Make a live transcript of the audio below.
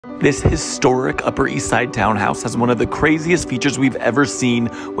This historic Upper East Side townhouse has one of the craziest features we've ever seen.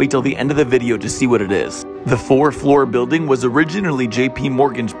 Wait till the end of the video to see what it is. The 4-floor building was originally J.P.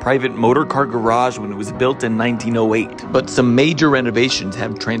 Morgan's private motor car garage when it was built in 1908. But some major renovations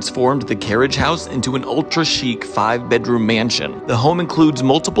have transformed the carriage house into an ultra-chic 5-bedroom mansion. The home includes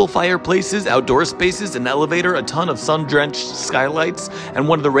multiple fireplaces, outdoor spaces, an elevator, a ton of sun-drenched skylights, and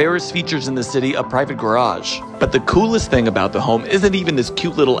one of the rarest features in the city, a private garage. But the coolest thing about the home isn't even this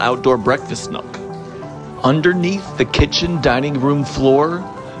cute little outdoor breakfast nook. Underneath the kitchen dining room floor,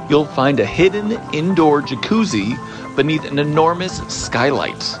 you'll find a hidden indoor jacuzzi beneath an enormous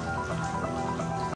skylight.